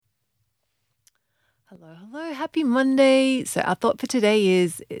Hello, hello. Happy Monday. So, our thought for today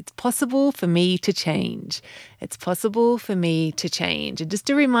is it's possible for me to change. It's possible for me to change. And just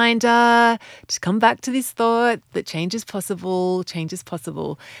a reminder to come back to this thought that change is possible, change is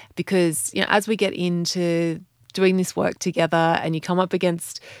possible. Because, as we get into doing this work together and you come up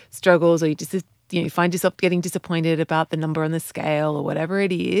against struggles or you just, find yourself getting disappointed about the number on the scale or whatever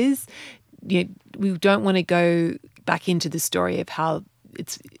it is, we don't want to go back into the story of how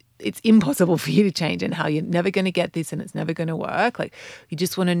it's impossible for you to change and how you're never going to get this and it's never going to work. Like, you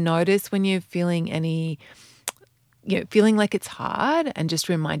just want to notice when you're feeling feeling like it's hard, and just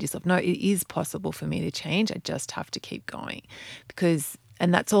remind yourself, no, it is possible for me to change. I just have to keep going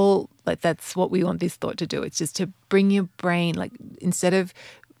and that's all, like, that's what we want this thought to do. It's just to bring your brain, like, instead of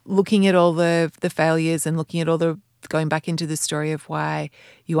looking at all the failures and looking at all the going back into the story of why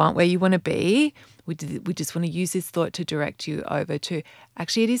you aren't where you want to be, we just want to use this thought to direct you over to,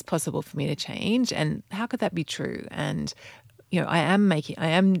 actually, it is possible for me to change. And how could that be true? And I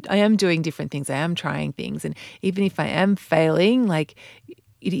am doing different things. I am trying things. And even if I am failing, like,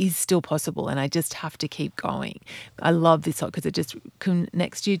 it is still possible, and I just have to keep going. I love this thought because it just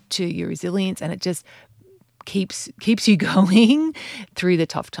connects you to your resilience, and it just keeps you going through the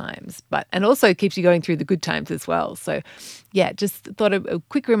tough times, and also keeps you going through the good times as well. So yeah, just thought a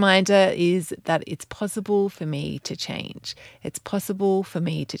quick reminder is that it's possible for me to change. It's possible for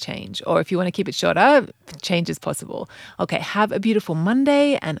me to change. Or if you want to keep it shorter, change is possible. Okay, have a beautiful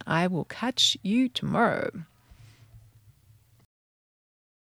Monday, and I will catch you tomorrow.